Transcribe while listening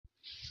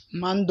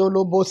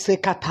Mandolo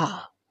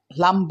bosekata.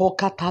 Lambo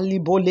kata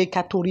libole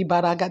katuri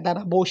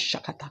baragadara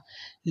boshakata.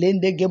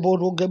 Lende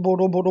geboro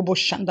borobo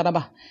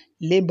shandaraba.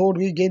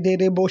 Lebori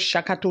gederebo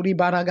shakaturi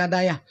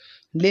baragadaya.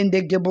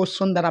 Lende gebo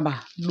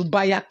sundaraba.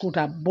 Lubaya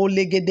kuta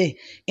bolegede.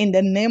 In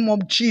the name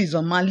of Jesus,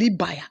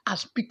 Malibaya, I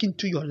speak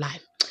into your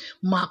life.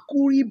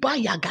 Makuri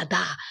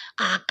bayagada.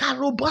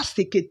 Akaroba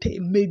sekete.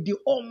 May the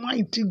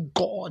Almighty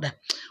God,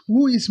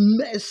 who is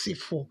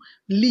merciful,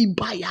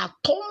 Libaya,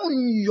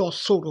 turn your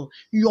sorrow,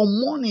 your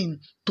mourning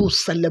to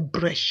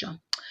celebration.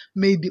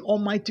 May the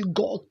Almighty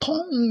God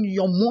turn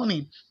your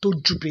mourning to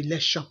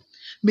jubilation.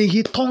 May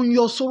He turn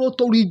your sorrow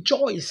to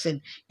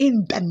rejoicing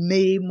in the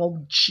name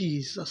of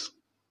Jesus.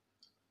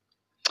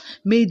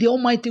 May the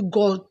Almighty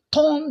God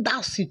turn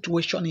that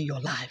situation in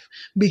your life.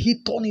 May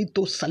He turn it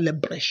to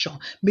celebration.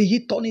 May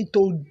He turn it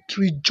to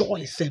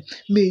rejoicing.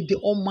 May the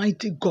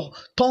Almighty God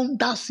turn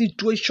that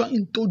situation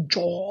into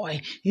joy,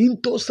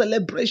 into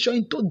celebration,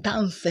 into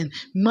dancing.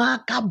 May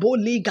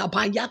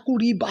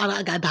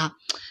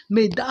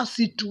that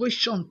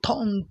situation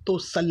turn to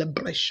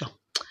celebration.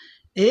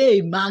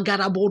 Eh,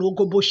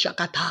 magaraborogobo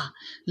shakata,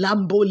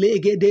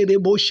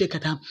 lambolegederebo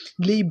shakata,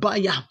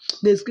 libaya.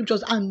 The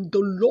scriptures, and the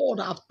Lord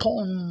have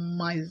turned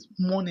my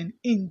mourning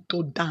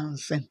into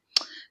dancing.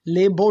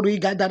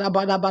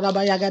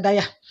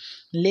 Leborigadarabarabarabayagadaya,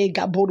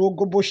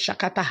 legaborogobo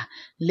shakata,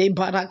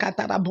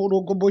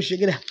 lebarakataraborgobo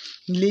shigera,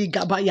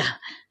 legabaya,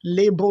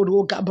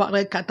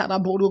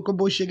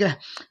 leborogabarekataraborogobo shigera,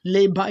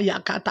 lebaya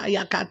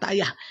kataya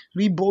kataya,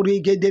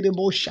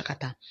 riborigederebo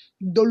shakata.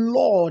 The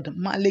Lord, in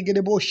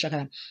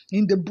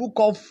the book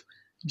of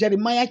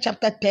Jeremiah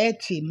chapter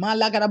 30,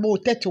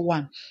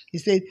 31, he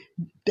said,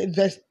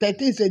 verse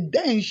 13 said,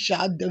 then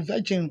shall the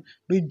virgin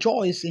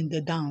rejoice in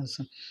the dance.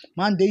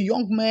 Man, the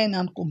young men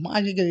and for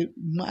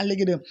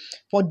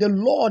the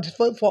Lord,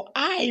 for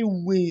I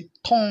will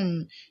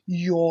turn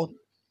your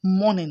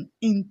mourning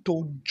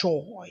into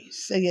joy,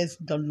 says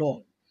the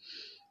Lord.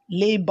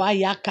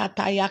 Lebaya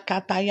kataya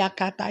kataya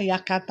kataya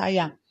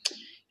kataya.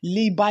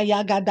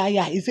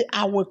 Libayagadaya. He said,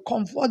 I will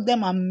comfort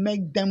them and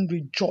make them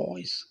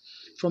rejoice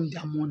from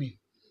their mourning.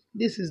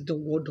 This is the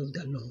word of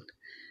the Lord.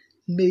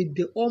 May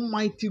the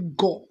Almighty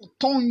God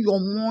turn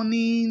your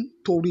mourning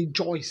to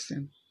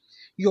rejoicing,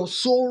 your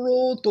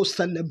sorrow to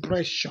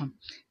celebration,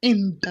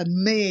 in the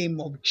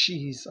name of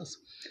Jesus.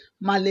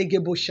 May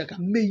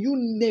you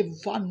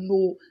never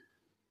know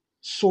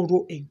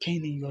sorrow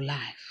again in your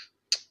life.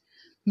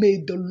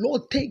 May the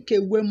Lord take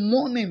away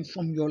mourning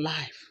from your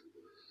life.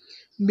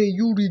 May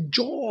you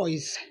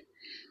rejoice,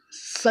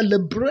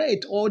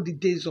 celebrate all the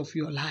days of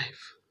your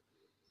life.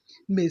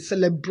 May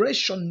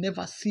celebration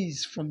never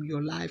cease from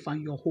your life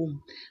and your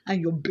home and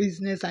your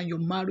business and your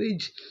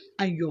marriage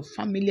and your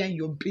family and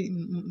your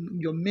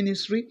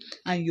ministry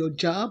and your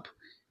job.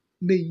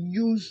 May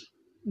you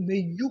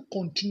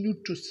continue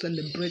to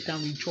celebrate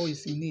and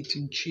rejoice in it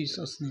in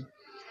Jesus' name.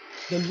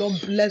 The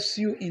Lord bless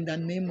you in the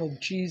name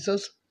of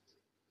Jesus.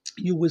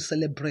 You will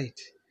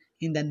celebrate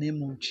in the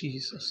name of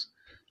Jesus.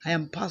 I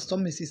am Pastor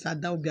Mrs.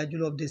 Ada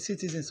Obiajulo of the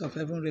Citizens of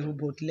Heaven,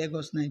 Rehoboth,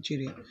 Lagos,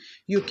 Nigeria.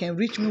 You can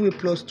reach me with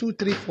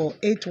 +234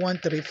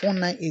 813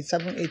 498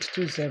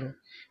 7820.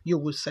 You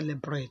will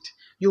celebrate.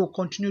 You will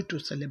continue to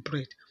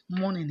celebrate.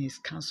 Mourning is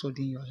cancelled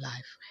in your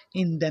life.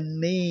 In the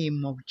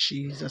name of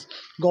Jesus.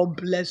 God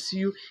bless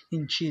you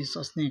in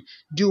Jesus' name.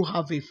 Do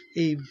have a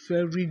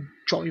very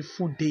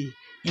joyful day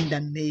in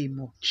the name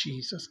of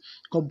Jesus.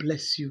 God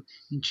bless you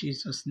in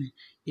Jesus' name.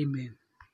 Amen.